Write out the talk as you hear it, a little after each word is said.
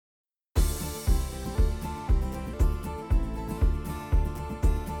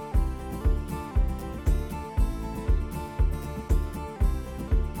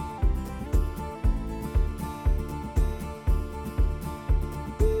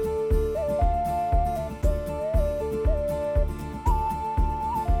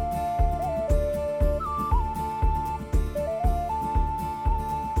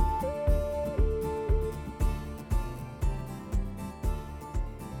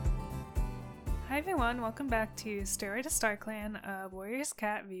everyone, welcome back to Stairway to StarClan, a Warriors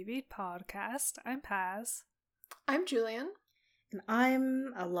Cat VV podcast. I'm Paz. I'm Julian. And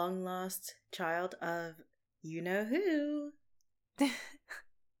I'm a long-lost child of you-know-who.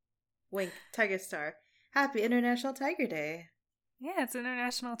 Wink, Tiger Star. Happy International Tiger Day. Yeah, it's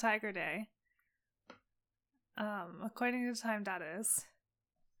International Tiger Day. According to Time Datas.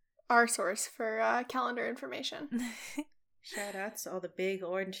 Our source for calendar information. Shout outs to all the big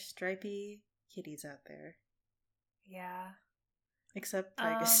orange stripy kitties out there. Yeah. Except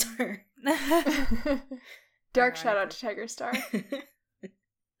Tiger Star. Dark shout out to Tiger Star.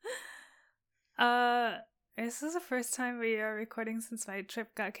 This is the first time we are recording since my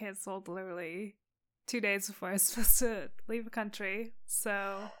trip got canceled literally 2 days before I was supposed to leave the country.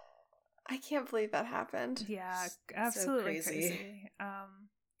 So I can't believe that happened. Yeah, absolutely so crazy. I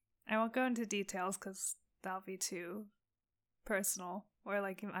won't go into details because that'll be too personal. Or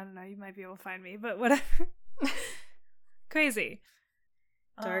like, I don't know, you might be able to find me, but whatever. Crazy.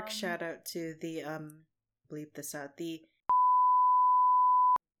 Dark shout out to the bleep this out, the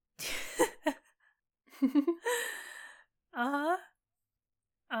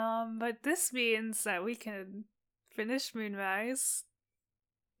but this means that we can finish Moonrise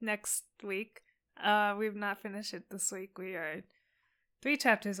next week. We've not finished it this week. We are 3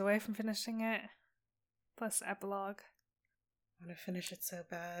 chapters away from finishing it, plus epilogue. I want to finish it so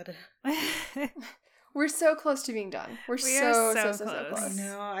bad. We're so close to being done. We're so close. I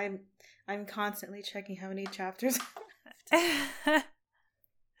know. I'm constantly checking how many chapters are left.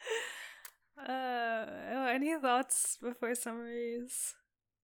 Any thoughts before summaries?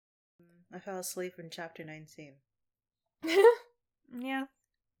 I fell asleep in chapter 19. Yeah.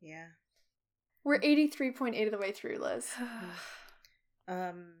 Yeah. We're 83.8 of the way through, Liz.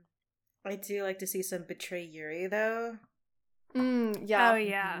 I do like to see some betray Yuri though. Yeah. Oh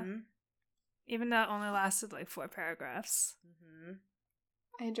yeah. Mm-hmm. Even though it only lasted like 4 paragraphs. Mm-hmm.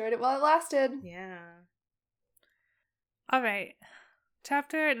 I enjoyed it while it lasted. Yeah. Alright.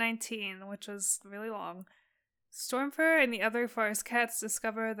 Chapter 19, which was really long. Stormfur and the other forest cats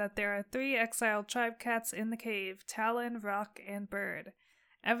discover that there are 3 exiled tribe cats in the cave: Talon, Rock, and Bird.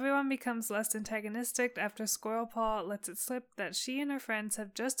 Everyone becomes less antagonistic after Squirrelpaw lets it slip that she and her friends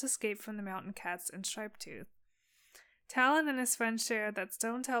have just escaped from the mountain cats and Stripetooth. Talon and his friends share that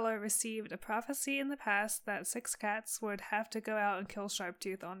Stone Teller received a prophecy in the past that 6 cats would have to go out and kill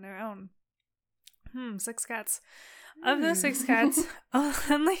Stripetooth on their own. 6 cats. Of those 6 cats,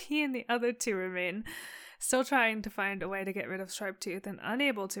 only he and the other 2 remain, still trying to find a way to get rid of Stripetooth and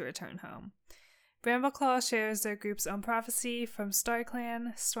unable to return home. Brambleclaw shares their group's own prophecy from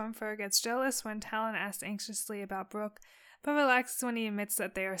StarClan. Stormfur gets jealous when Talon asks anxiously about Brooke, but relaxes when he admits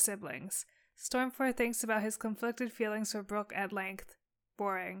that they are siblings. Stormfur thinks about his conflicted feelings for Brooke at length.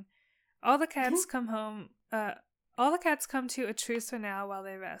 Boring. All the cats come to a truce for now while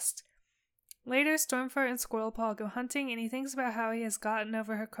they rest. Later, Stormfur and Squirrelpaw go hunting, and he thinks about how he has gotten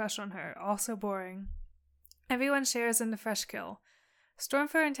over her crush on her. Also boring. Everyone shares in the fresh kill.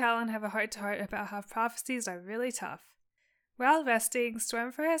 Stormfur and Talon have a heart-to-heart about how prophecies are really tough. While resting,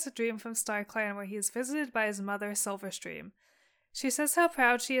 Stormfur has a dream from StarClan where he is visited by his mother, Silverstream. She says how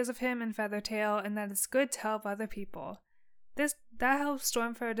proud she is of him and Feathertail, and that it's good to help other people. That helps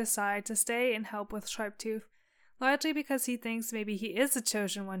Stormfur decide to stay and help with Sharptooth, largely because he thinks maybe he is the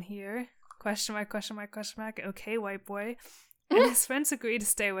chosen one here. Question mark, question mark, question mark. Okay, white boy. And his friends agree to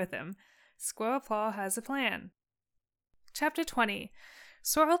stay with him. Squirrelpaw has a plan. Chapter 20.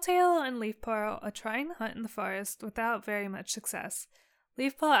 Swirltail and Leafpaw are trying to hunt in the forest without very much success.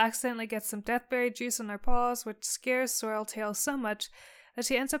 Leafpaw accidentally gets some deathberry juice on her paws, which scares Swirltail so much that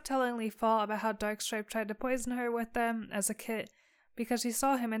she ends up telling Leafpaw about how Darkstripe tried to poison her with them as a kid because she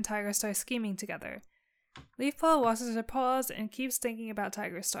saw him and Tigerstar scheming together. Leafpaw washes her paws and keeps thinking about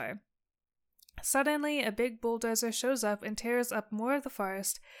Tigerstar. Suddenly, a big bulldozer shows up and tears up more of the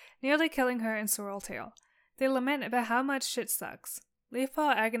forest, nearly killing her and Swirltail. They lament about how much shit sucks.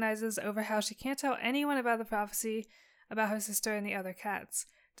 Leafpaw agonizes over how she can't tell anyone about the prophecy about her sister and the other cats,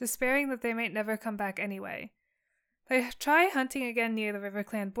 despairing that they might never come back anyway. They try hunting again near the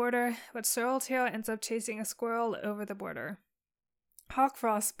RiverClan border, but Swirltail ends up chasing a squirrel over the border.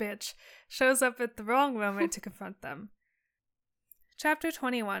 Hawkfrost, bitch, shows up at the wrong moment to confront them. Chapter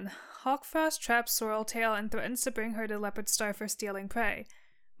 21. Hawkfrost traps Swirltail and threatens to bring her to Leopardstar for stealing prey.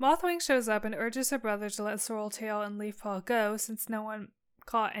 Mothwing shows up and urges her brother to let Swirltail and Leafpaw go since no one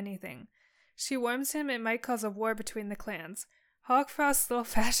caught anything. She warns him it might cause a war between the clans. Hawkfrost's little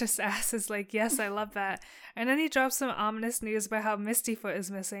fascist ass is like, yes, I love that. And then he drops some ominous news about how Mistyfoot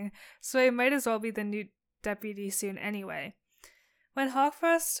is missing, so he might as well be the new deputy soon anyway. When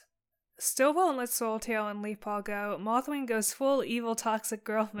Hawkfrost still won't let Swirltail and Leafpaw go, Mothwing goes full evil toxic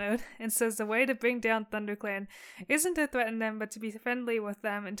girl mode and says the way to bring down ThunderClan isn't to threaten them but to be friendly with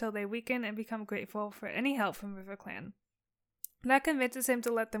them until they weaken and become grateful for any help from RiverClan. That convinces him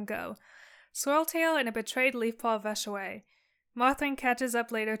to let them go. Swirltail and a betrayed Leafpaw rush away. Mothwing catches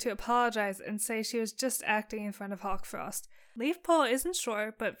up later to apologize and say she was just acting in front of Hawkfrost. Leafpaw isn't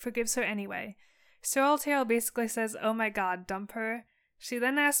sure, but forgives her anyway. Swirltail basically says, "Oh my god, dump her." She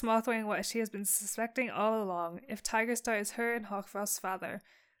then asks Mothwing what she has been suspecting all along, if Tigerstar is her and Hawkfrost's father.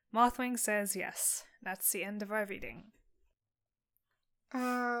 Mothwing says yes. That's the end of our reading.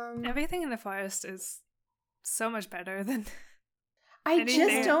 Everything in the forest is so much better than I anything.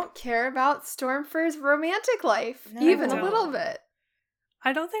 just don't care about Stormfur's romantic life, No, even I a little don't. bit.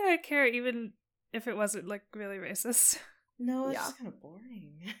 I don't think I'd care even if it wasn't, like, really racist. No, it's Yeah. just kind of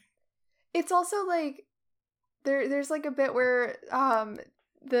boring. It's also like there's like a bit where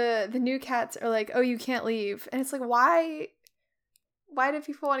the new cats are like, "Oh, you can't leave," and it's like, why do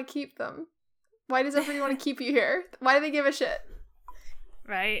people want to keep them? Why does everybody want to keep you here? Why do they give a shit?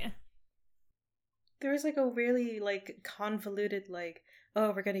 Right? There was like a really like convoluted like,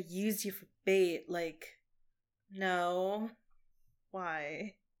 oh, we're gonna use you for bait. Like, no,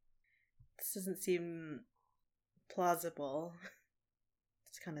 why? This doesn't seem plausible.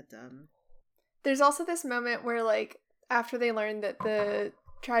 It's kind of dumb. There's also this moment where, like, after they learn that the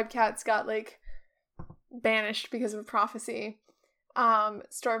tribe cats got, like, banished because of a prophecy,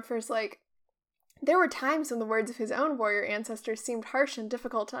 Stormfur's like, there were times when the words of his own warrior ancestors seemed harsh and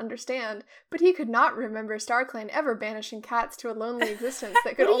difficult to understand, but he could not remember StarClan ever banishing cats to a lonely existence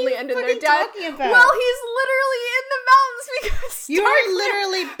that could What are only you end in their fucking death. talking about? Well, he's literally in the mountains because You are StarClan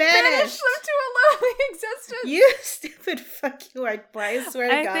literally banished banished. them to a lonely existence. You stupid fuck you are. I swear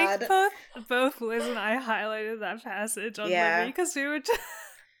to I God. think both Liz and I highlighted that passage on Yeah. Libby because we were just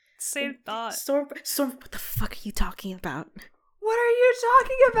same thought. Storm, what the fuck are you talking about? What are you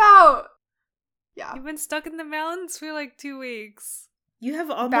talking about? Yeah. You've been stuck in the mountains for like 2 weeks. You have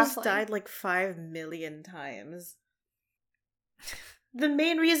almost Baffling. died like 5 million times. The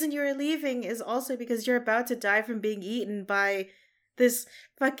main reason you're leaving is also because you're about to die from being eaten by this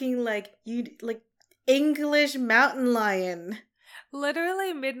fucking like English mountain lion.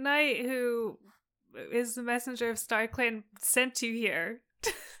 Literally, Midnight, who is the messenger of StarClan, sent you here.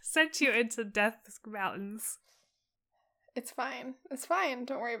 Sent you into Death Mountains. It's fine. It's fine.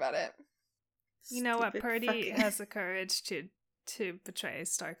 Don't worry about it. You know what? Stupid Purdy fucking- has the courage to betray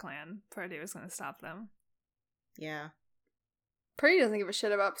StarClan. Purdy was going to stop them. Yeah. Purdy doesn't give a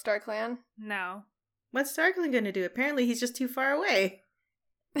shit about StarClan. No. What's Starkling gonna do? Apparently he's just too far away.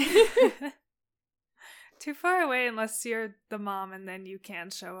 Too far away unless you're the mom and then you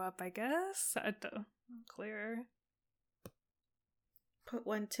can show up, I guess. I don't clear. Put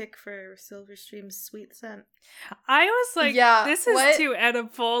 1 tick for Silverstream's sweet scent. I was like, Yeah, this is what? too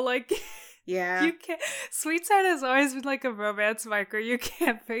edible. Like, Yeah. you can't. Sweet Side has always been like a romance marker. You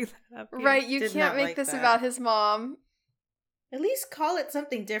can't bring that up here. Right, you Did can't not make like this that. about his mom. At least call it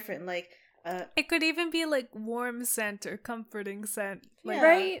something different, like It could even be like warm scent or comforting scent. Like Yeah.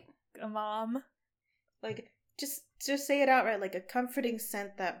 Right? a mom. like just say it outright, like a comforting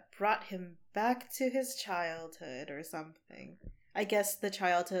scent that brought him back to his childhood or something. I guess the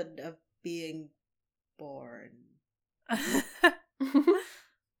childhood of being born.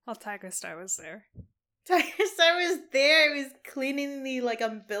 Well, Tiger Star was there. Tiger Star was there. He was cleaning the like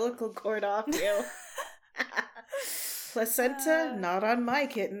umbilical cord off you. Placenta, not on my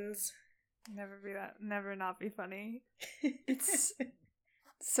kittens. Never not be funny. It's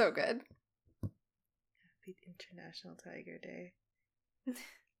so good. Happy International Tiger Day.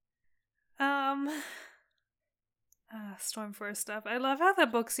 Stormfur stuff. I love how the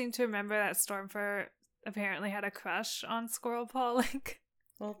book seemed to remember that Stormfur apparently had a crush on Squirrel Paw. Like,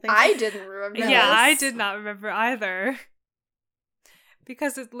 Well, I didn't remember yeah, I this. did not remember either.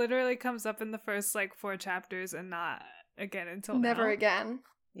 Because it literally comes up in the first, like, 4 chapters and not again until Never now. again.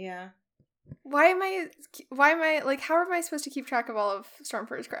 Yeah. Why am I, like, how am I supposed to keep track of all of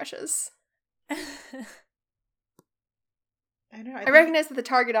Stormfur's crushes? I don't know. I recognize that the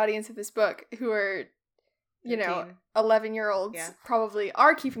target audience of this book, who are, 13. 11-year-olds, Yeah. probably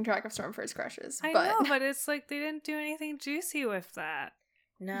are keeping track of Stormfur's crushes. I but know, but it's like they didn't do anything juicy with that.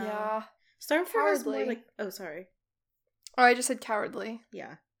 No. yeah. Stormfur has more Cowardly. like. Oh, sorry. Oh, I just said cowardly.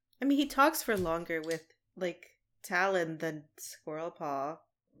 Yeah. I mean, he talks for longer with like Talon than Squirrel Paw.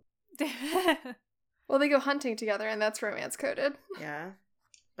 Well, they go hunting together, and that's romance coded. Yeah.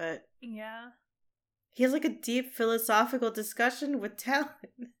 But Yeah. he has like a deep philosophical discussion with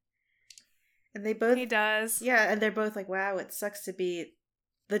Talon. And they both. He does. Yeah, and they're both like, wow, it sucks to be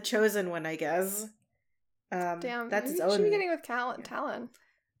the chosen one, I guess. Damn, that's maybe its you own. should be getting with Talon.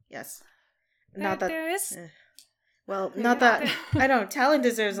 Yes, not that. There is. Well, Maybe not not. that. I don't. Talon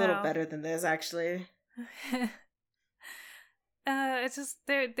deserves a little No. better than this, actually. It's just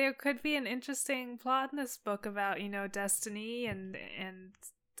there could be an interesting plot in this book about, destiny and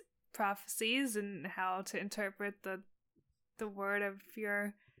prophecies and how to interpret the word of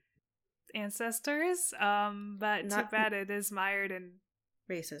your ancestors. But too bad it is mired in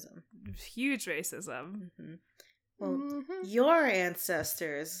racism. Huge racism. Mm-hmm. Well, your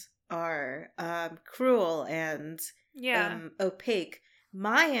ancestors are cruel and opaque.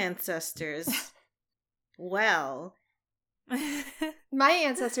 My ancestors, well, my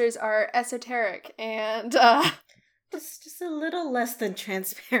ancestors are esoteric and just a little less than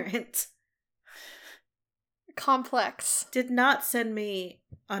transparent. Complex. Did not send me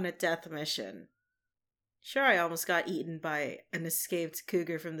on a death mission. Sure, I almost got eaten by an escaped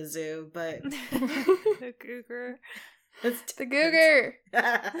cougar from the zoo, but the cougar. The cougar.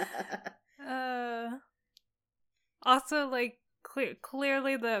 Also, like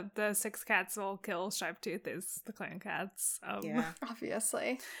clearly, the six cats will kill Sharptooth is the clan cats. Yeah,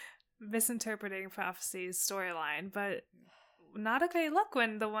 obviously misinterpreting prophecy's storyline, but not a great look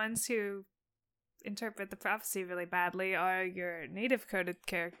when the ones who interpret the prophecy really badly are your native coded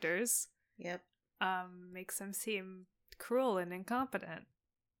characters. Yep. Makes them seem cruel and incompetent.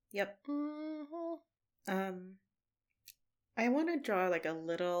 Yep. Mm-hmm. I want to draw like a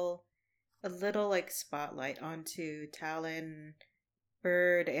little like spotlight onto Talon,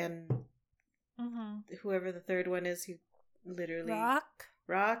 Bird, and whoever the third one is who literally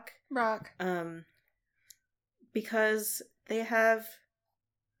Rock. Because they have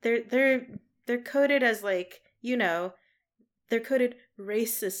they're coded as like, they're coded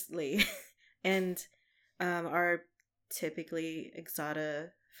racistly and are typically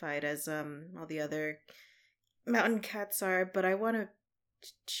exotified as all the other mountain cats are, but I want to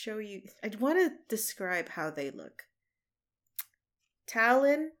show you, I want to describe how they look.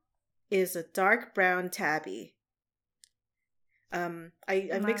 Talon is a dark brown tabby. I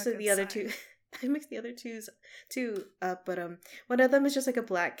mixed the other two. I mixed the other two up, but one of them is just like a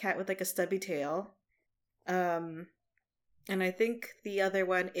black cat with like a stubby tail. And I think the other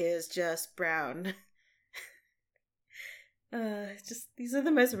one is just brown. Just these are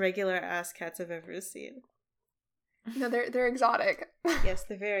the most regular ass cats I've ever seen. No, they're exotic. Yes,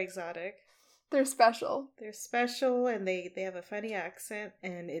 they're very exotic. They're special. They're special, and they have a funny accent,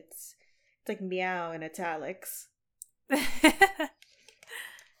 and it's like meow in italics.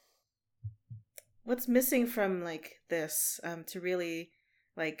 What's missing from like this to really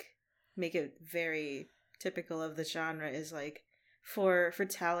like make it very typical of the genre is like for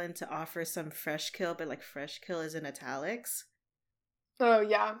Talon to offer some fresh kill, but like fresh kill is in italics. Oh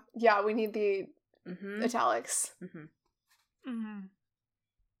yeah, we need the italics.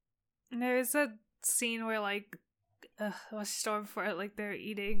 There's a scene where like Stormfront, like they're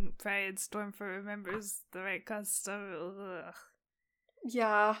eating prey and Stormfront remembers the right custom. Ugh.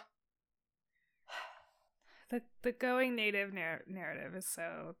 Yeah. The going native narrative is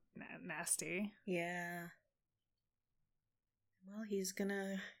so nasty. Yeah. Well, he's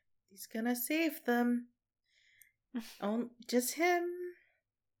gonna save them. Oh, just him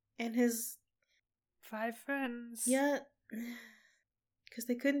and his 5 friends. Yeah, because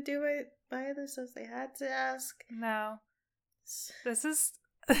they couldn't do it by themselves. They had to ask. No, this is.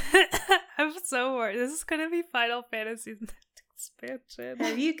 I'm so worried. This is gonna be Final Fantasy expansion.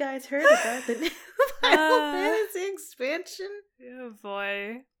 Have you guys heard about the new Final Fantasy expansion? Oh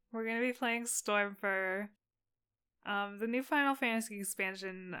boy, we're gonna be playing Stormfur. The new Final Fantasy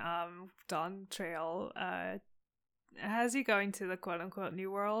expansion, Dawn Trail, has you going to the quote-unquote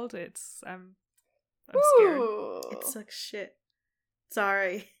new world. I'm scared. It sucks shit.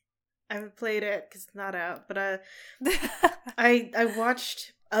 Sorry, I haven't played it because it's not out. But I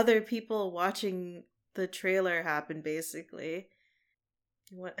watched other people watching the trailer happen. Basically,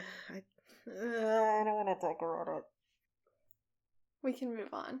 what I don't want to talk about it. We can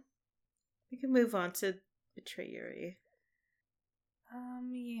move on. We can move on to Betrayery.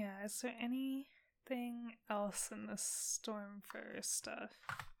 Yeah. Is there anything else in the Stormfur stuff?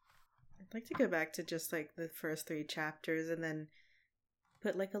 I'd like to go back to just like the first 3 chapters and then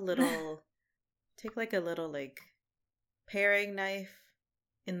put like a little take like a little like paring knife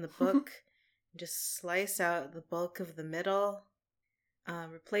in the book and just slice out the bulk of the middle.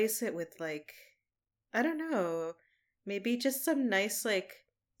 Replace it with like, I don't know, maybe just some nice like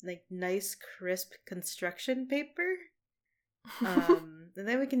nice crisp construction paper. And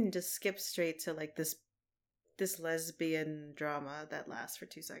then we can just skip straight to like this this lesbian drama that lasts for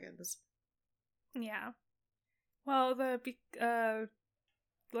 2 seconds. Yeah. Well, the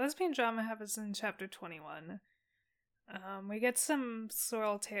lesbian drama happens in chapter 21. We get some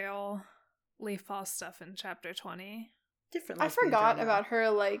Swirltail Leafpaw stuff in chapter 20. Different I lesbian forgot drama. about her,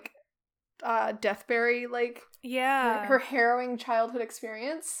 like, Deathberry, like, Yeah. her harrowing childhood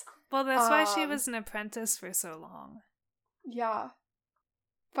experience. Well, that's why she was an apprentice for so long. Yeah.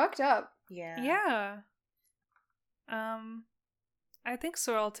 Fucked up. Yeah. Yeah. I think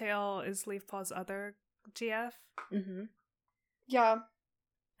Swirltail is Leafpaw's other GF. Mm-hmm. Yeah.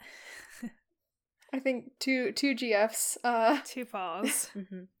 I think two GFs. 2 paws.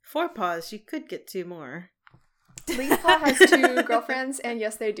 Mm-hmm. 4 paws. You could get 2 more. Leafpaw has 2 girlfriends, and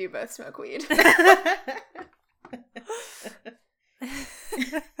yes, they do both smoke weed.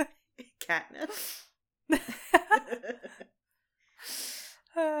 Catnip.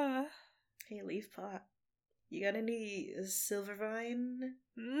 Hey, Leafpaw. You got any Silvervine?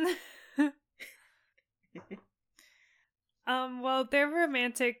 Well, their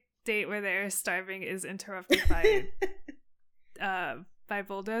romantic date where they're starving is interrupted by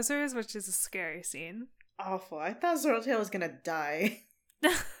bulldozers, which is a scary scene. Awful. I thought Swirltail was gonna die.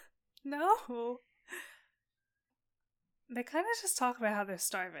 No. They kind of just talk about how they're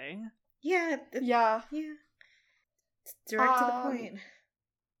starving. Yeah. Yeah. Yeah. It's direct to the point.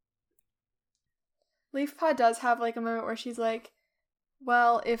 Leafpaw does have, like, a moment where she's like,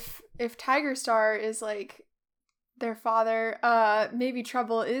 well, if Tiger Star is, like, their father, maybe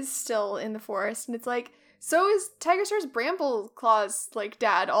trouble is still in the forest. And it's like, so is Tiger Star's Bramble-Claw's, like,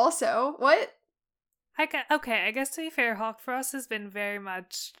 dad also. What? Okay, I guess to be fair, Hawk Frost has been very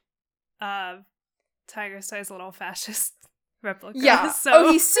much Tiger Star's little fascist replica. Yeah. So.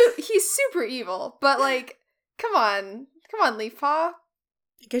 Oh, he's super evil. But, like, come on, Leafpaw. I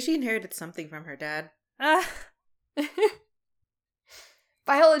guess she inherited something from her dad.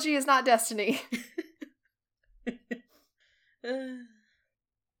 Biology is not destiny.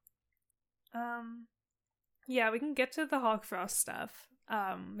 Yeah, we can get to the Hawk Frost stuff.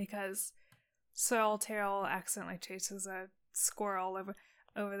 Because Swirltail accidentally chases a squirrel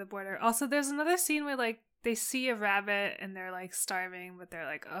over the border. Also, there's another scene where, like, they see a rabbit and they're, like, starving, but they're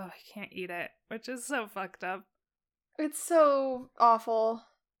like, oh, I can't eat it, which is so fucked up. It's so awful.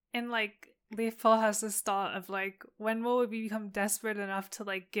 And, like, Leafpaw has this thought of, like, when will we become desperate enough to,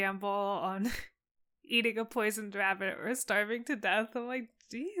 like, gamble on eating a poisoned rabbit or starving to death? I'm like,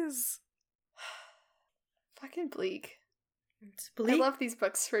 jeez. Fucking bleak. It's bleak. I love these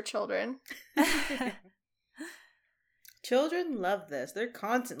books for children. Children love this. They're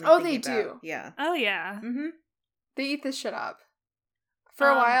constantly they thinking about, do. Yeah. Oh, yeah. Mm-hmm. They eat this shit up. For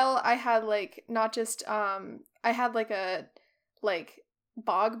a while, I had, like, not just, I had, like, a, like,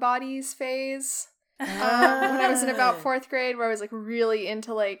 bog bodies phase when I was in about 4th grade, where I was, like, really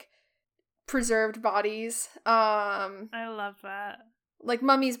into, like, preserved bodies. I love that. Like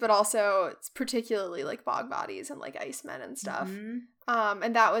mummies, but also it's particularly, like, bog bodies and, like, icemen and stuff. Mm-hmm.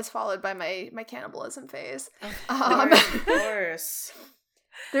 And that was followed by my cannibalism phase. Of course.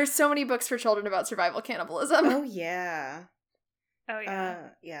 There's so many books for children about survival cannibalism. Oh, yeah. Oh, yeah.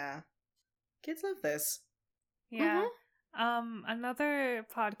 Yeah. Kids love this. Yeah. Another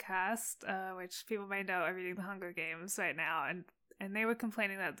podcast, which people may know are reading The Hunger Games right now, and they were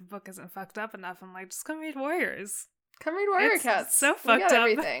complaining that the book isn't fucked up enough. I'm like, just come read Warriors. Come read Warrior It's Cats. so We got fucked up.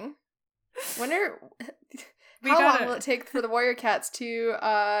 everything. How long will it take for the Warrior Cats to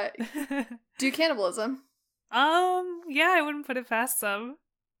do cannibalism? Yeah, I wouldn't put it past them.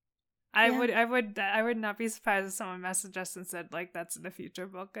 I Yeah. would not be surprised if someone messaged us and said, like, that's in the future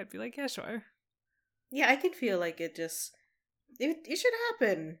book. I'd be like, yeah, sure. Yeah, I could feel like it should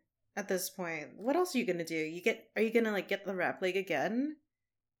happen at this point. What else are you gonna do? Are you gonna, like, get the rat plague again?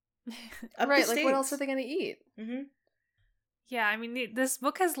 Right, like, what else are they gonna eat? Mm-hmm. Yeah, I mean, this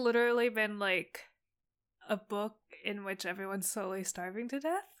book has literally been, like, a book in which everyone's slowly starving to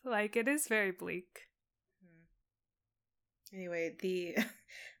death. Like, it is very bleak. Anyway,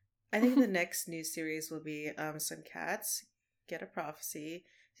 I think the next new series will be some cats get a prophecy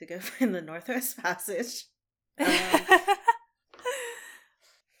to go find the Northwest Passage.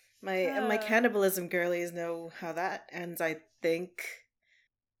 My cannibalism girlies know how that ends, I think.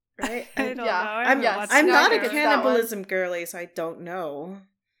 Right? I don't know. I'm not a cannibalism girly, so I don't know.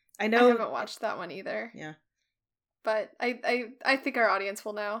 I know. I haven't watched that one either. Yeah. But I think our audience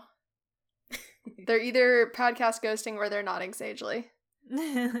will know. They're either podcast ghosting or they're nodding sagely.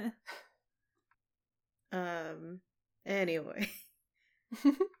 Anyway.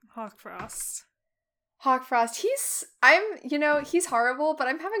 Hawk Frost. Hawkfrost, he's horrible, but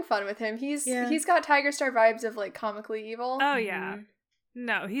I'm having fun with him. He's got Tiger Star vibes of like comically evil. Oh yeah.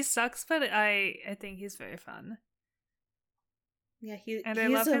 No, he sucks, but I think he's very fun. Yeah, I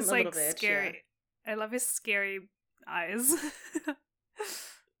love his like scary. Yeah. I love his scary eyes.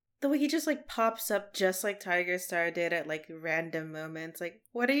 The way he just like pops up just like Tiger Star did at like random moments. Like,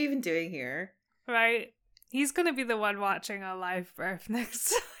 what are you even doing here? Right. He's gonna be the one watching a live birth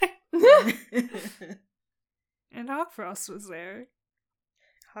next time. And Hawkfrost was there.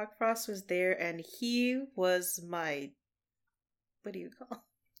 Hawkfrost was there, and he was my, what do you call?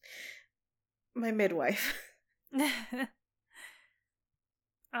 My midwife.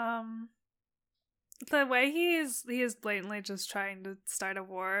 The way he is blatantly just trying to start a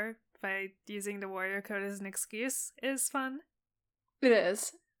war by using the warrior code as an excuse is fun. It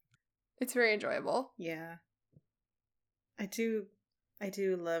is. It's very enjoyable. Yeah. I do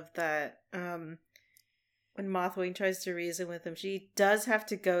love that. When Mothwing tries to reason with him, she does have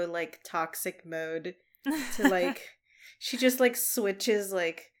to go like toxic mode to like she just like switches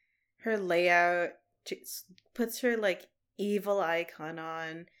like her layout, puts her like evil icon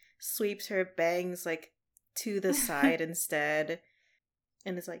on, sweeps her bangs like to the side instead,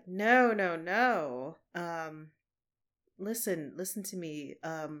 and it's like no, listen to me,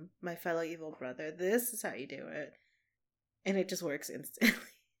 my fellow evil brother, this is how you do it. And it just works instantly.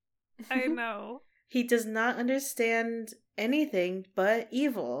 I know. He does not understand anything but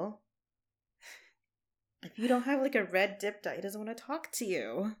evil. If you don't have like a red dip dye, he doesn't want to talk to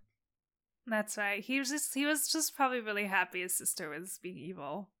you. That's right. He was just probably really happy his sister was being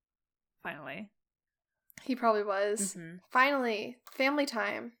evil. Finally. He probably was. Mm-hmm. Finally, family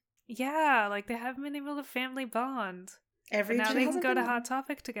time. Yeah, like they haven't been able to family bond. Now they can go to Hot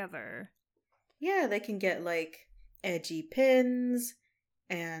Topic together. Yeah, they can get like edgy pins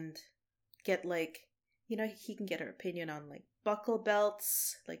and get like, he can get her opinion on like buckle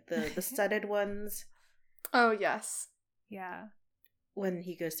belts, like the studded ones. Oh yes. Yeah. When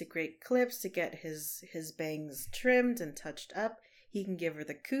he goes to Great Clips to get his bangs trimmed and touched up, he can give her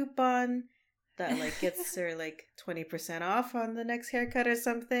the coupon that like gets her like 20% off on the next haircut or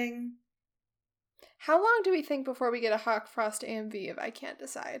something. How long do we think before we get a Hawkfrost AMV if I can't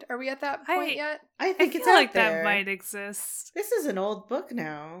decide? Are we at that point yet? I think it's feel out like there. That might exist. This is an old book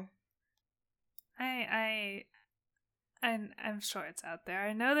now. I'm sure it's out there.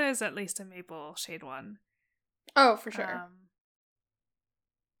 I know there's at least a maple shade one. Oh, for sure.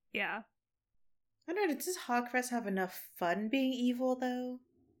 Yeah. I don't know, does Hawkfrost have enough fun being evil though?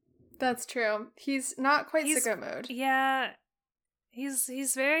 That's true. He's not quite sicko mode. Yeah.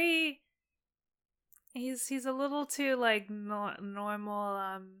 He's very He's a little too like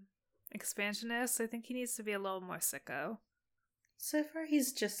normal expansionist. I think he needs to be a little more sicko. So far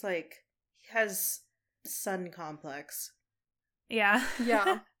he's just like, he has sun complex. Yeah.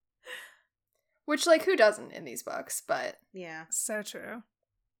 Yeah. Which like who doesn't in these books, but yeah. So true.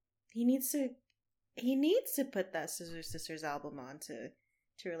 He needs to put that Scissor Sisters album on to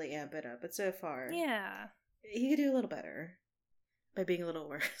really amp it up. But so far, yeah, he could do a little better by being a little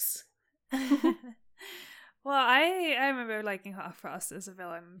worse. Well, I remember liking Hawkfrost as a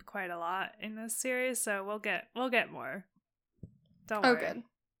villain quite a lot in this series, so we'll get more. Don't worry. Oh, good.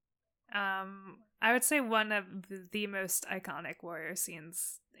 I would say one of the most iconic warrior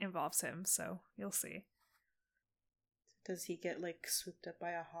scenes involves him, so you'll see. Does he get like swooped up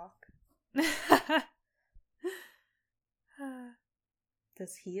by a hawk?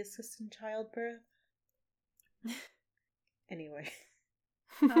 Does he assist in childbirth? Anyway.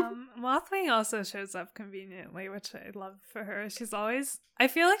 Mothwing also shows up conveniently, which I love for her. I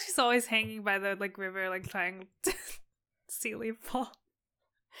feel like she's always hanging by the like river, like trying to sea leaf fall.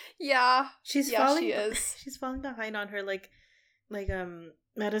 Yeah. She is. She's falling behind on her like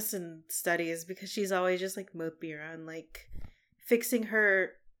medicine studies because she's always just like moping around, like fixing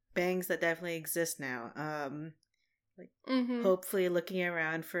her bangs that definitely exist now. Hopefully looking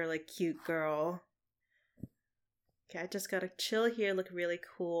around for like cute girl. Okay, I just gotta chill here, look really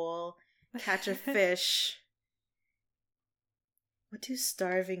cool, catch a fish. What do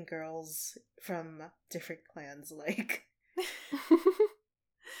starving girls from different clans like?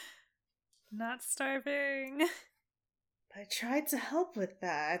 Not starving. I tried to help with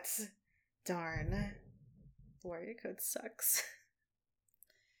that. Darn. Warrior code sucks.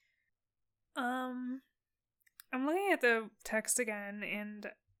 I'm looking at the text again, and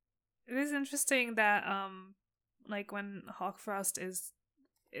it is interesting that like when Hawkfrost is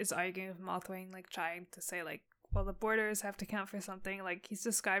arguing with Mothwing, like trying to say like, well, the borders have to count for something, like he's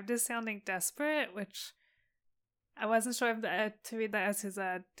described as sounding desperate, which I wasn't sure if to read that as his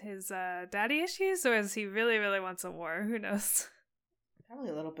daddy issues or as he really, really wants a war. Who knows? Probably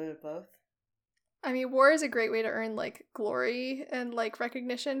a little bit of both. I mean, war is a great way to earn, like, glory and, like,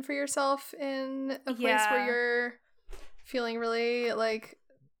 recognition for yourself in a place where you're feeling really, like...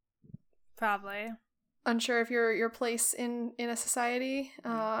 Probably. Unsure of your place in a society.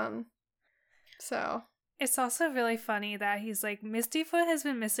 So... It's also really funny that he's like, Mistyfoot has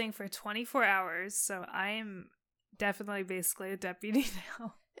been missing for 24 hours, so I am definitely basically a deputy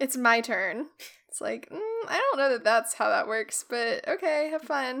now. It's my turn. It's like, I don't know that that's how that works, but okay, have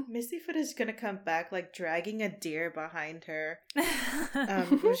fun. Mistyfoot is gonna come back, like, dragging a deer behind her.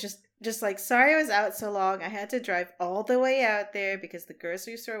 It was just like, sorry I was out so long. I had to drive all the way out there because the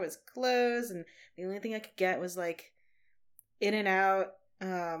grocery store was closed, and the only thing I could get was, like, in and out.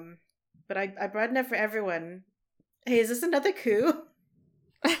 But I brought enough for everyone. Hey, is this another coup?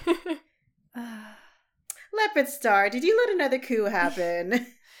 Leopard Star, did you let another coup happen?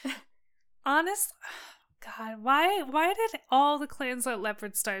 Honest, God, why did all the clans let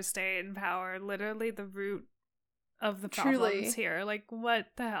Leopard Star stay in power? Literally the root of the problems here. Like, what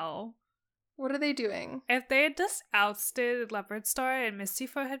the hell? What are they doing? If they had just ousted Leopard Star and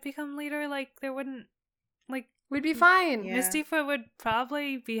Mistyfoot had become leader, like, there wouldn't, like... We'd be fine. Yeah. Mistyfoot would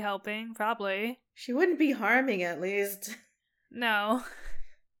probably be helping, probably. She wouldn't be harming, at least. No.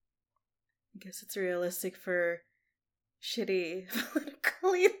 I guess it's realistic for shitty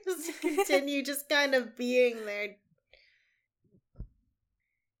political leaders to continue just kind of being there.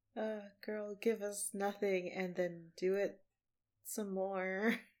 Girl, give us nothing and then do it some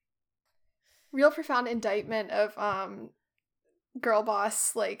more. Real profound indictment of girl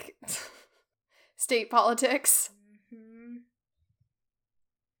boss, like, state politics. Mm-hmm.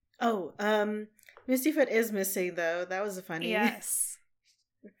 Oh, Mistyfoot is missing, though. That was funny. Yes.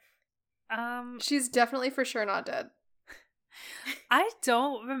 She's definitely for sure not dead. I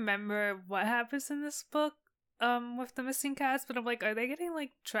don't remember what happens in this book with the missing cats, but I'm like, are they getting,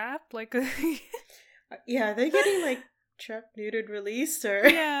 like, trapped? Like, yeah, are they getting, like, trapped, neutered, released, or...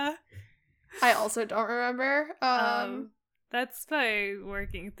 Yeah. I also don't remember. That's my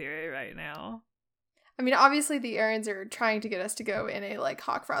working theory right now. I mean, obviously the errands are trying to get us to go in a, like,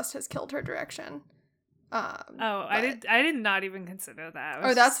 Hawkfrost has killed her direction. I did not even consider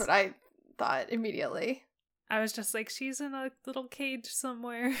that. That's what I thought immediately. I was just like, she's in a little cage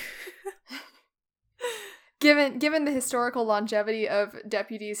somewhere. Given the historical longevity of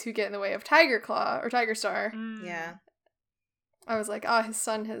deputies who get in the way of Tiger Claw or Tiger Star, yeah, I was like, his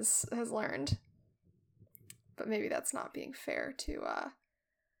son has learned. But maybe that's not being fair to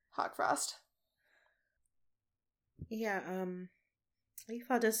Hawkfrost. Yeah,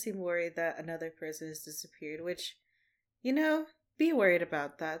 Leafpaw does seem worried that another person has disappeared, which, you know, be worried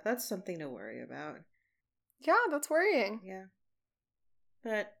about that. That's something to worry about. Yeah, that's worrying. Yeah.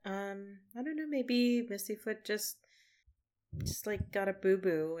 But, I don't know, maybe Mistyfoot just like, got a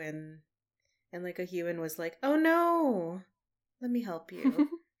boo-boo, and like, a human was like, oh no! Let me help you.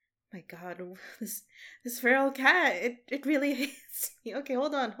 My god, this feral cat, it really hates me. Okay,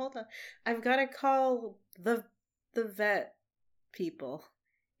 hold on. I've gotta call the vet people.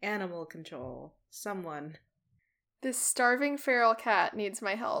 Animal control. Someone. This starving feral cat needs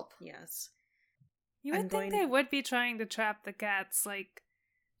my help. Yes. You would think they would be trying to trap the cats, like,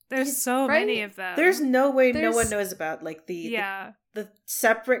 there's so many of them. There's no way no one knows about, like, the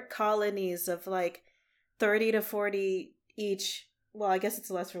separate colonies of, like, 30 to 40 each. Well, I guess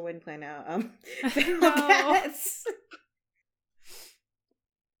it's less for WindClan now. Feral cats.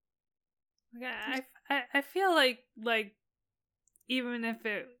 Yeah, I feel like even if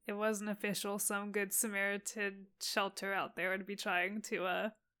it wasn't official, some good Samaritan shelter out there would be trying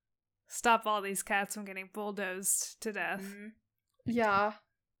to stop all these cats from getting bulldozed to death. Mm-hmm. Yeah.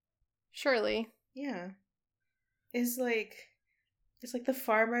 Surely. Yeah. It's like the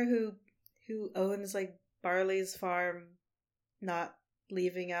farmer who owns, like, Barley's farm not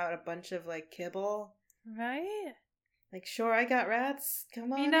leaving out a bunch of, like, kibble. Right? Like, sure, I got rats.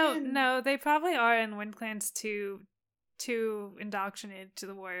 Come on in. No, they probably are in WindClan's too indoctrinated to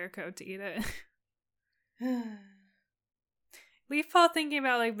the warrior code to eat it. Leafpaw thinking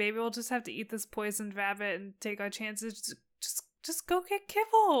about, like, maybe we'll just have to eat this poisoned rabbit and take our chances. Just go get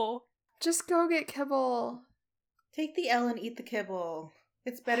kibble. Just go get kibble. Take the L and eat the kibble.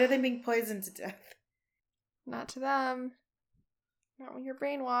 It's better than being poisoned to death. Not to them. Not when you're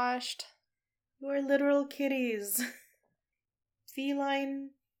brainwashed. You are literal kitties. Feline,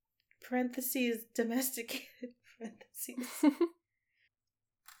 parentheses, domesticated, parentheses.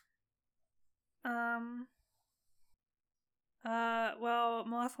 Well,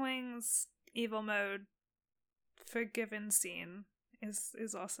 Mothwing's evil mode forgiven scene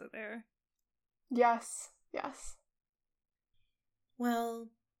is also there. Yes. Well,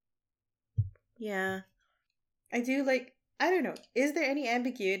 yeah. I do I don't know. Is there any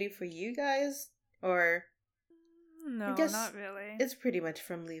ambiguity for you guys? Or No, I guess not really. it's pretty much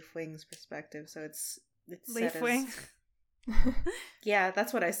from Leaf Wing's perspective, so it's Leaf set Wing. Yeah,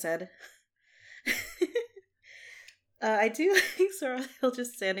 that's what I said. I do like Sorrel Hill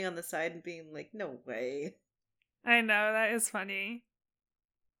just standing on the side and being like, no way. I know, that is funny.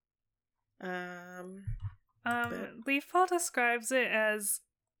 Leaf Paul describes it as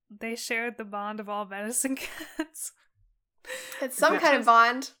they shared the bond of all medicine cats. It's some kind of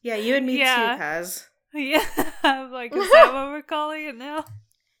bond. Yeah, you and me too, Kaz. Yeah, I'm like, is that what we're calling it now?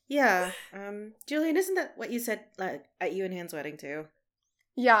 Yeah. Julian, isn't that what you said at you and Han's wedding too?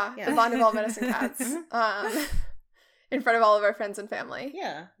 Yeah, the bond of all medicine cats. In front of all of our friends and family.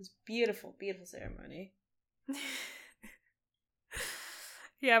 Yeah, it was beautiful, beautiful ceremony.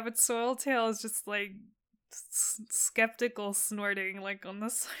 Yeah, but Swirltail is just like skeptical snorting like on the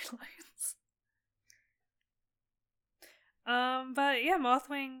sidelines. But yeah,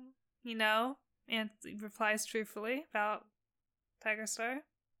 Mothwing, and replies truthfully about Tiger Star.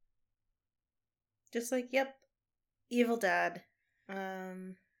 Just like, yep, evil dad.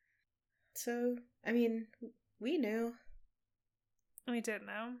 So, I mean, we knew. We did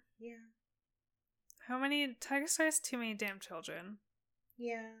know. Yeah. How many Tiger Star has too many damn children?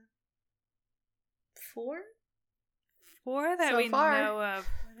 Yeah. 4? 4 that so we far. know of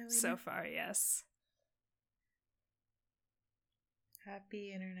so far, yes.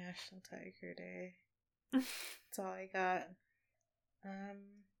 Happy International Tiger Day. That's all I got.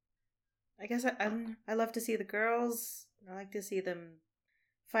 I guess I love to see the girls. I like to see them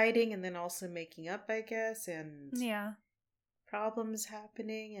fighting and then also making up, I guess, and yeah, problems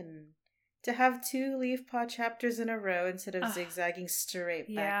happening, and to have 2 Leaf Paw chapters in a row instead of zigzagging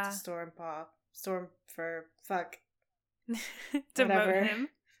straight back to Storm for fuck. Demote him.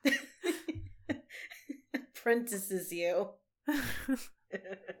 Apprentices you.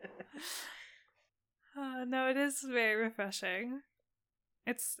 No, it is very refreshing.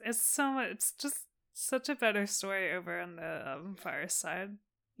 It's so much. It's just such a better story over on the Fire side.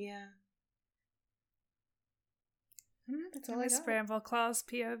 Yeah. That's all I I miss got. Bramble-Claw's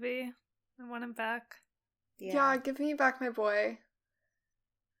POV. I want him back. Yeah, give me back my boy.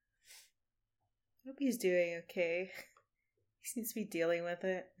 Hope he's doing okay. He seems to be dealing with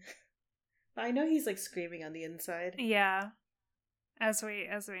it. But I know he's like screaming on the inside. Yeah, as we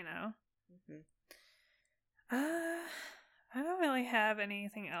know. Mm-hmm. I don't really have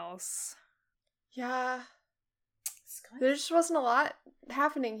anything else. Yeah. There just wasn't a lot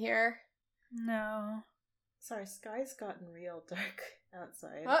happening here. No. Sorry, sky's gotten real dark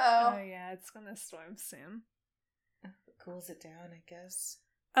outside. Uh-oh. Oh yeah, it's gonna storm soon. It cools it down, I guess.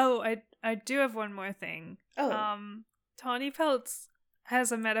 Oh, I do have one more thing. Oh. Tawny Pelts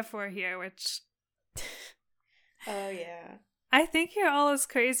has a metaphor here, which... Oh, yeah. I think you're all as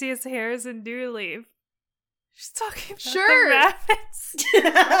crazy as hares in Dew Leaf. She's talking about Sure. the rabbits.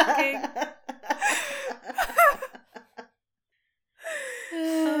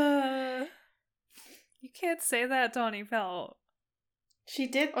 You can't say that, Tawny Pelt. She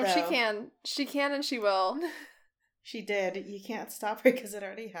did, though. Oh, she can. She can and she will. She did. You can't stop her because it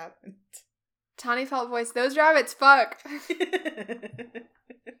already happened. Tawny Felt voice, those rabbits, fuck. Oh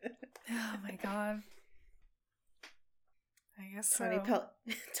my god. I guess so.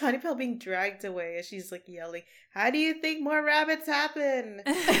 Tawny Pelt being dragged away as she's like yelling, "How do you think more rabbits happen?"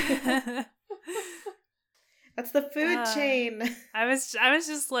 That's the food chain. I was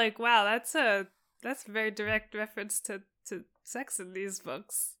just like, wow, that's a very direct reference to sex in these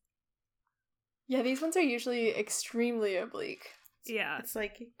books. Yeah, these ones are usually extremely oblique. Yeah. It's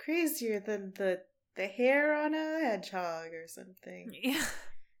like crazier than the hair on a hedgehog or something. Yeah.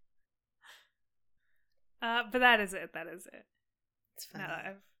 But that is it. It's fine.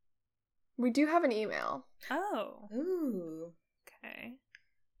 No, We do have an email. Oh. Ooh. Okay.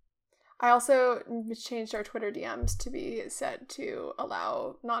 I also changed our Twitter DMs to be set to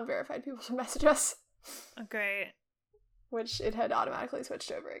allow non-verified people to message us. Oh, great. Which it had automatically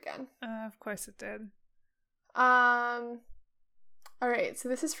switched over again. Of course it did. Alright, so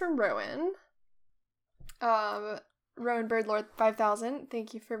this is from Rowan. Rowan Birdlord 5000,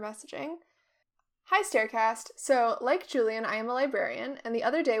 thank you for messaging. Hi, Staircast. So, like Julian, I am a librarian, and the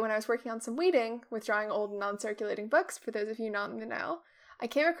other day when I was working on some weeding, withdrawing old and non-circulating books, for those of you not in the know, I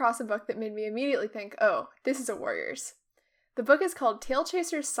came across a book that made me immediately think, oh, this is a Warriors. The book is called Tail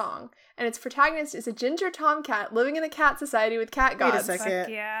Chaser's Song, and its protagonist is a ginger tomcat living in a cat society with cat gods. Wait a second. Fuck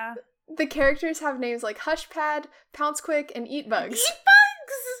yeah. The characters have names like Hushpad, Pouncequick, and Eatbugs.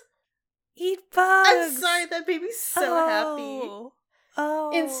 Eatbugs! I'm sorry, that made me so happy.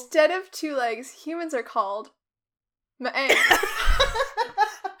 Oh. Instead of 2 legs, humans are called Ma'an.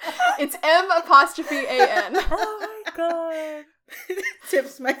 It's M''AN. Oh my god.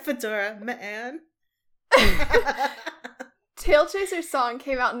 Tips my fedora, man. Tail Chaser's song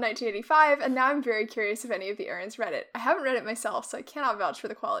came out in 1985, and now I'm very curious if any of the Aarons read it. I haven't read it myself, so I cannot vouch for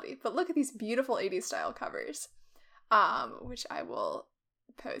the quality, but look at these beautiful 80s style covers, which I will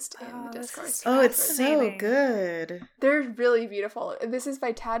post in the Discord. Oh, it's so good. They're really beautiful. This is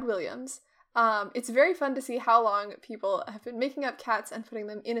by Tad Williams. It's very fun to see how long people have been making up cats and putting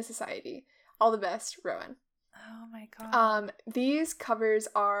them in a society. All the best, Rowan. Oh my god. These covers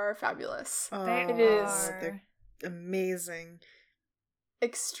are fabulous. It is. They're amazing.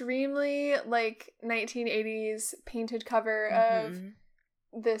 Extremely, like, 1980s painted cover of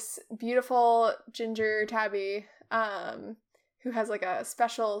this beautiful ginger tabby, who has, like, a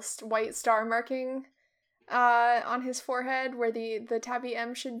special white star marking on his forehead where the tabby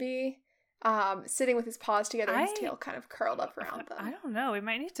M should be. Sitting with his paws together and his tail kind of curled up around them. I don't know. We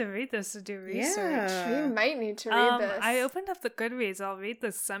might need to read this to do research. Yeah. We might need to read this. I opened up the Goodreads. I'll read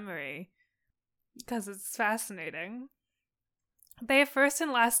this summary because it's fascinating. They have first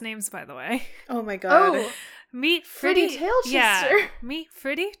and last names, by the way. Oh my god. Oh, Meet Fritty Tail Chaser. Yeah, meet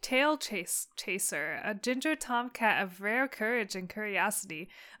Fritty Tail Chaser, a ginger tomcat of rare courage and curiosity,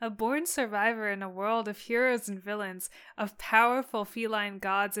 a born survivor in a world of heroes and villains, of powerful feline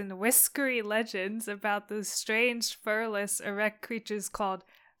gods and whiskery legends about those strange, furless, erect creatures called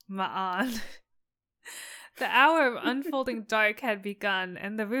Ma'an. The hour of unfolding dark had begun,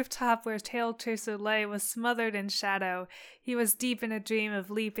 and the rooftop where Tail Chaser lay was smothered in shadow. He was deep in a dream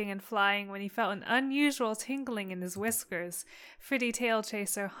of leaping and flying when he felt an unusual tingling in his whiskers. Fritty Tail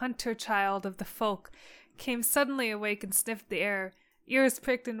Chaser, hunter child of the folk, came suddenly awake and sniffed the air. Ears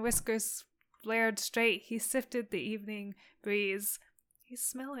pricked and whiskers flared straight, he sifted the evening breeze. He's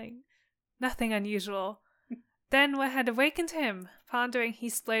smelling. Nothing unusual. Then what had awakened him? Pondering, he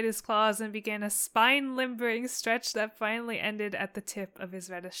splayed his claws and began a spine-limbering stretch that finally ended at the tip of his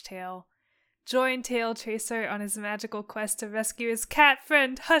reddish tail. Join Tail Chaser on his magical quest to rescue his cat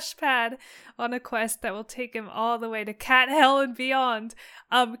friend, Hushpad, on a quest that will take him all the way to cat hell and beyond.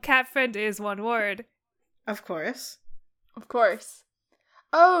 Cat friend is one word. Of course. Of course.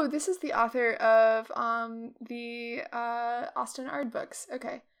 Oh, this is the author of the Austen Ard books.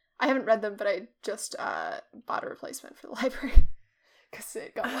 Okay. I haven't read them, but I just bought a replacement for the library because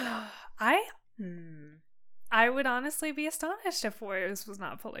it got one out. I would honestly be astonished if Warriors was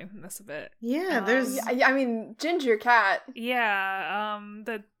not pulling from this a bit. Yeah, there's... I mean, Ginger Cat. Yeah,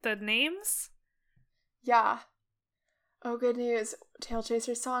 the names? Yeah. Oh, good news. Tail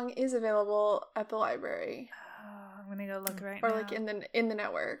Chaser's song is available at the library. I'm gonna go look right now. Or, like, in the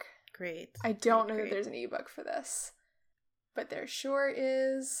network. Great. I don't know that there's an ebook for this. But there sure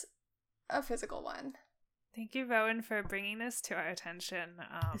is a physical one. Thank you, Rowan, for bringing this to our attention.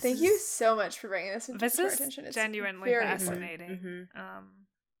 Thank you so much for bringing this to our attention. It's genuinely fascinating.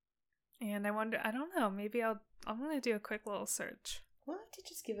 And I wonder, I don't know, maybe I'm going to do a quick little search. Why don't you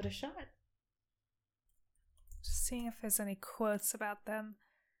just give it a shot? Just seeing if there's any quotes about them.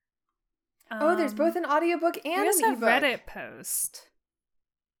 There's both an audiobook and an ebook.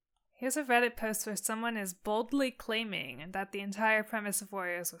 Here's a Reddit post where someone is boldly claiming that the entire premise of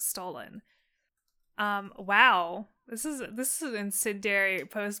Warriors was stolen. Wow. This is an incendiary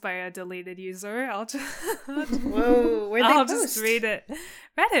post by a deleted user. I'll just Whoa, where'd they post? Just read it.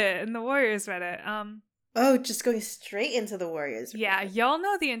 Reddit, in the Warriors Reddit. Oh, just going straight into the Warriors Reddit. Yeah, y'all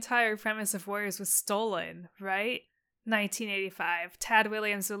know the entire premise of Warriors was stolen, right? 1985. Tad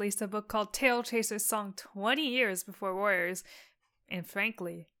Williams released a book called Tail Chaser's Song 20 years before Warriors, and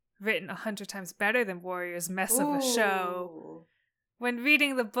frankly, written 100 times better than Warriors' mess of a show. When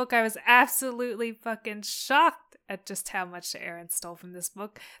reading the book, I was absolutely fucking shocked at just how much Aaron stole from this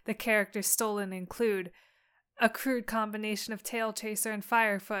book. The characters stolen include a crude combination of Tail Chaser and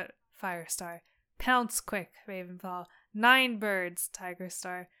Firefoot, Firestar, Pouncequick, Ravenfall, Nine Birds,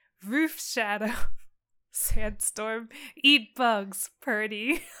 Tigerstar, Roof Shadow, Sandstorm, Eatbugs,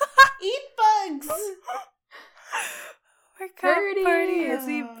 Purdy. Eatbugs! My cat Purdy is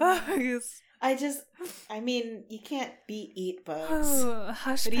Eatbugs. I mean, you can't beat Eatbugs. Oh,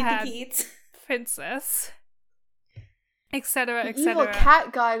 Hushpad, what do you think he eats? Princess, etc., etc. Evil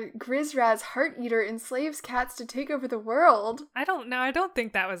cat god Grizraz Heart Eater enslaves cats to take over the world. I don't know. I don't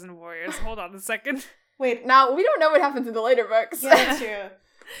think that was in Warriors. Hold on a second. Wait, now we don't know what happens in the later books. Yeah, that's true.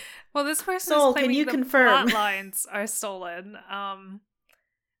 Well, this person is claiming can you the confirm? plot lines are stolen.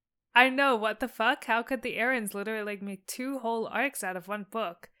 I know, what the fuck? How could the errands literally like make 2 whole arcs out of one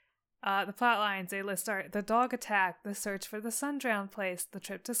book? The plot lines they list are the dog attack, the search for the Sundrown place, the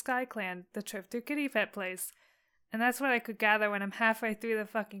trip to SkyClan, the trip to Kitty Pet place. And that's what I could gather when I'm halfway through the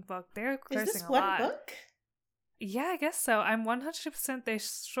fucking book. They're cursing Is this a one lot. book? Yeah, I guess so. I'm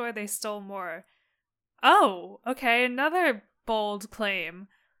 100% sure they stole more. Oh, okay, another bold claim.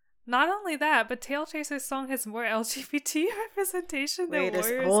 Not only that, but Tail Chaser's song has more LGBT representation than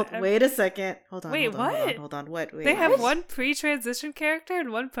Warriors. Wait a second. Hold on. Wait, hold on, what? Hold on. What? Wait, They have what? one pre-transition character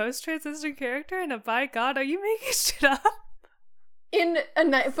and one post-transition character, and a by God, are you making shit up? In a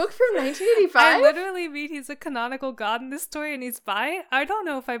book from 1985? I literally mean he's a canonical god in this story and he's bi? I don't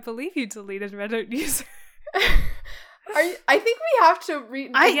know if I believe you, deleted Reddit user. I think we have to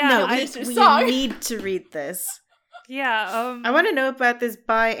read. We need to read this. Yeah, I want to know about this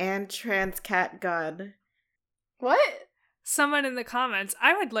bi and trans cat god. What? Someone in the comments,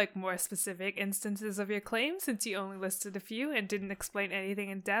 I would like more specific instances of your claim since you only listed a few and didn't explain anything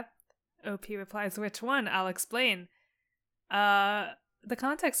in depth. OP replies, which one? I'll explain. The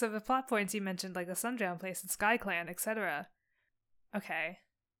context of the plot points you mentioned, like the Sundrown place and SkyClan, etc. Okay,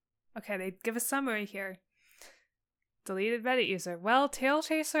 they give a summary here. Deleted Reddit user. Well, Tail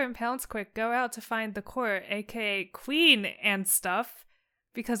Chaser and Pounce Quick go out to find the court, aka Queen and stuff,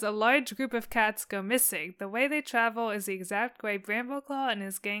 because a large group of cats go missing. The way they travel is the exact way Brambleclaw and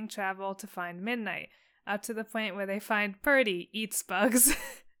his gang travel to find Midnight, up to the point where they find Purdy, Eatbugs,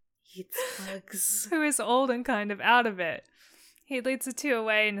 who is old and kind of out of it. He leads the two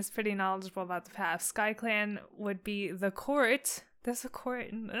away and is pretty knowledgeable about the path. SkyClan would be the court. There's a court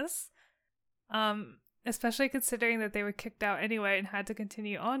in this. Especially considering that they were kicked out anyway and had to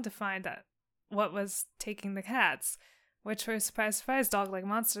continue on to find out what was taking the cats, which were, surprise, surprise, dog-like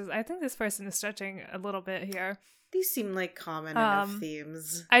monsters. I think this person is stretching a little bit here. These seem like common enough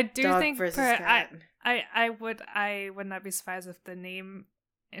themes. I do dog think versus cat. I would not be surprised if the name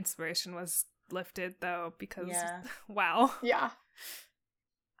inspiration was lifted though, because wow. Yeah.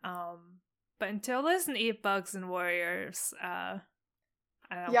 But until there's an Eatbugs and Warriors,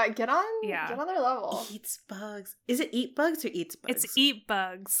 get on their level. Eats bugs. Is it Eatbugs or Eats Bugs? It's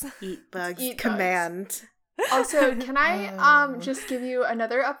Eatbugs. Eatbugs. Command. Also, can I just give you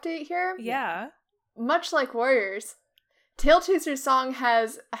another update here? Yeah. Much like Warriors, Tail Chaser's song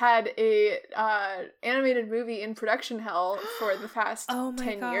has had a animated movie in production hell for the past 10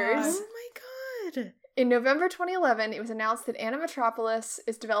 years. Oh my god. In November 2011, it was announced that Animatropolis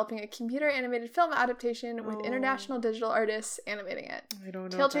is developing a computer animated film adaptation with international digital artists animating it. I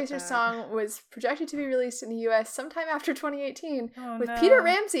don't know. Tail Chaser's song was projected to be released in the US sometime after 2018, with Peter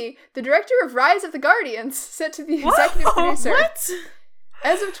Ramsey, the director of Rise of the Guardians, set to be executive producer. What?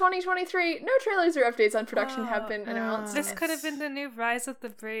 As of 2023, no trailers or updates on production have been announced. This could have been the new Rise of the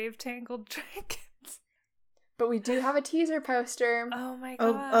Brave Tangled Dragons. But we do have a teaser poster. Oh my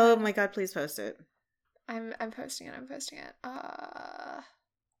god. Oh my god, please post it. I'm posting it. Come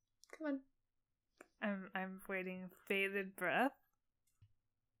on. I'm waiting bated breath.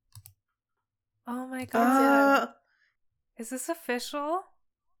 Oh my god. Is this official?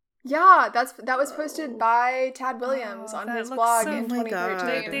 Yeah, that was posted by Tad Williams on his blog in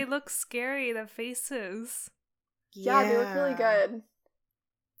 2013. They look scary, the faces. Yeah, they look really good.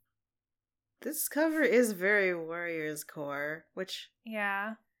 This cover is very Warriors core, which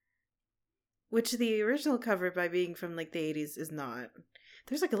the original cover, by being from like the 80s, is not.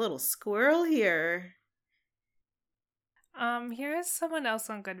 There's like a little squirrel here. Here is someone else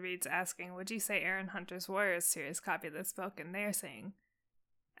on Goodreads asking, would you say Aaron Hunter's Warriors series copied this book? And they're saying,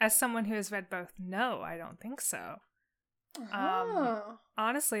 as someone who has read both, no, I don't think so.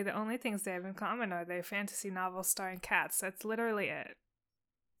 Honestly, the only things they have in common are their fantasy novels starring cats. That's literally it.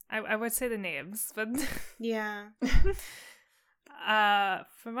 I would say the names, but yeah.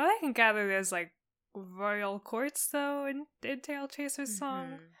 From what I can gather, there's like royal courts though in Tail Chaser's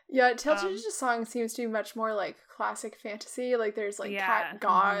song. Yeah, Tail Chaser's song seems to be much more like classic fantasy. Like there's like cat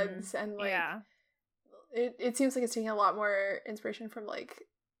gods and like it seems like it's taking a lot more inspiration from like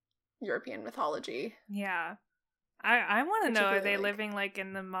European mythology. Yeah. I want to know, are they living like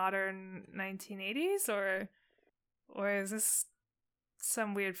in the modern 1980s or is this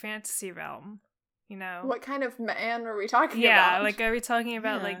some weird fantasy realm? You know, what kind of man are we talking about? Yeah, like are we talking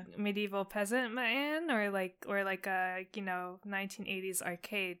about like medieval peasant man or like a 1980s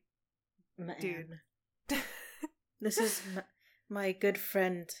arcade dude? This is my good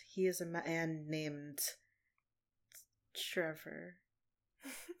friend. He is a man named Trevor.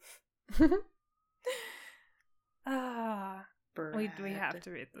 We have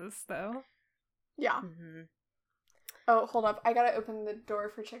to read this though. Yeah. Oh, hold up. I gotta open the door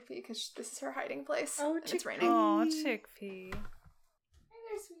for Chickpea because this is her hiding place. Oh, and it's raining. Oh, Chickpea. Hey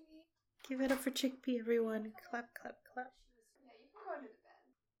there, sweetie. Give it up for Chickpea, everyone. Clap, clap, clap. Yeah, you can go into the bed.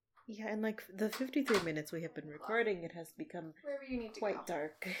 Yeah, in like the 53 minutes we have been recording, it has become Wherever you need to quite go.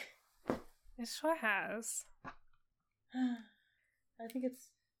 dark. It sure has. I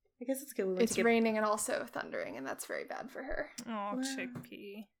guess it's good. We went It's to get, raining and also thundering, and that's very bad for her. Oh, Wow.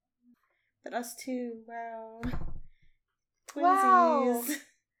 Chickpea. but us too. Wow. Twinsies. Wow.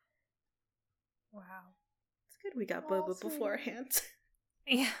 Wow. It's good we got Oh, Boba sweet. beforehand.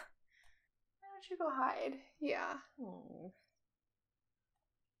 Yeah. Why don't you go hide? Yeah. Oh.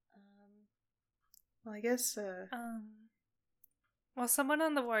 Well, I guess. Well, someone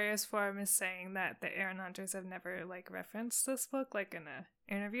on the Warriors forum is saying that the Aaron Hunters have never like referenced this book like in a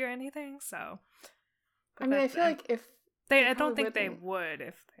interview or anything. So, I mean, I feel like if they, they I don't probably think they wouldn't. would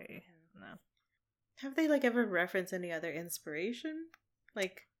if they. No. Have they like ever referenced any other inspiration,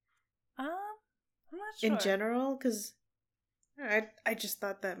 like I'm not sure. in general? Because I just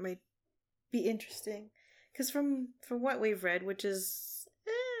thought that might be interesting. Because from what we've read, which is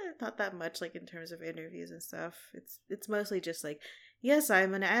not that much, like in terms of interviews and stuff, it's mostly just like, yes,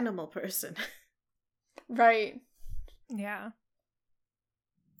 I'm an animal person. Right. Yeah.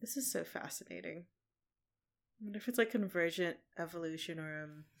 This is so fascinating. I wonder if it's like convergent evolution or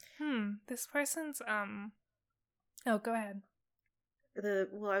This person's Oh, go ahead. I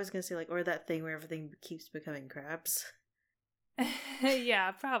was gonna say like, or that thing where everything keeps becoming crabs.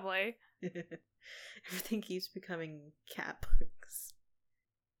 Yeah, probably. Everything keeps becoming cat books.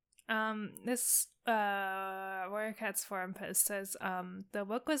 This Warrior Cats forum post says the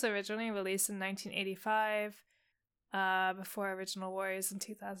book was originally released in 1985, before Original Warriors in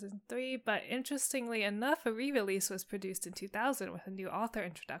 2003, but interestingly enough, a re-release was produced in 2000 with a new author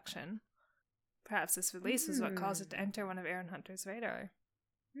introduction. Perhaps this release was what caused it to enter one of Aaron Hunter's radar.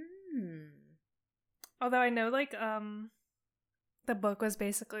 Although I know, like, the book was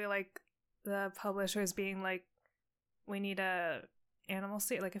basically like the publishers being like, we need a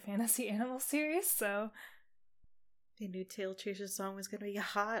like a fantasy animal series, so They knew Tail Chaser's song was gonna be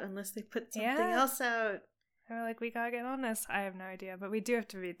hot unless they put something else out. they were like, we gotta get on this. I have no idea, but we do have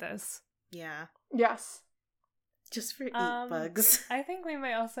to read this. Yeah. Yes. Just for Eatbugs. I think we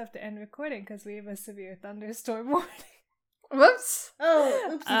might also have to end recording because we have a severe thunderstorm warning. Whoops.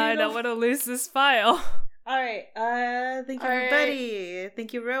 Oh, oopsie I don't want to lose this file. Alright, thank you everybody.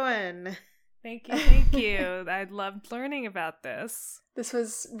 Thank you, Rowan. Thank you. I loved learning about this. This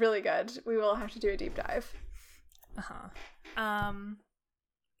was really good. We will have to do a deep dive.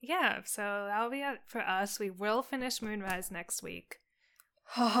 Yeah, so that'll be it for us. We will finish Moonrise next week.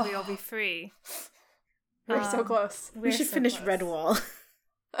 We'll be free. We're so close. We should finish close. Redwall.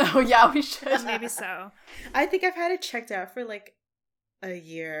 Oh yeah, we should. Maybe so. I think I've had it checked out for like a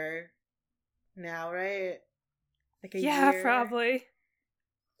year now, right? Like a year. Yeah, probably.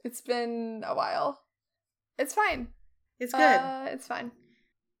 It's been a while. It's fine. It's good. It's fine.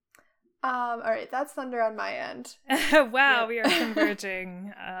 All right, that's thunder on my end. Wow, Yep. we are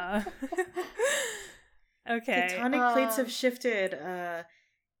converging. Okay. Tectonic plates have shifted.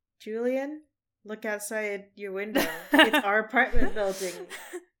 Julian, look outside your window. It's our apartment building.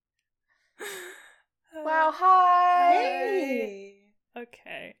 Wow, hi. Hey.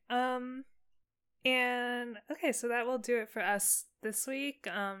 Okay. And okay, so that will do it for us this week.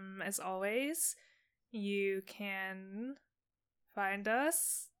 As always, you can find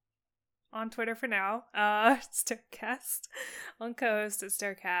us on Twitter for now, Staircast, on co-host at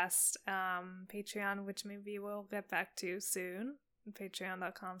Staircast, Patreon, which maybe we'll get back to soon,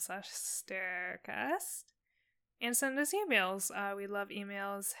 patreon.com/Staircast, and send us emails. We love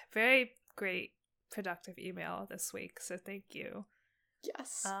emails. Very great, productive email this week, so thank you.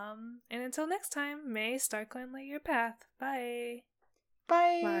 Yes. And until next time, may Starkland light your path. Bye.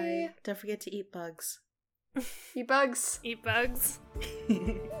 Bye. Bye. Don't forget to eat bugs. Eat bugs. Eat bugs.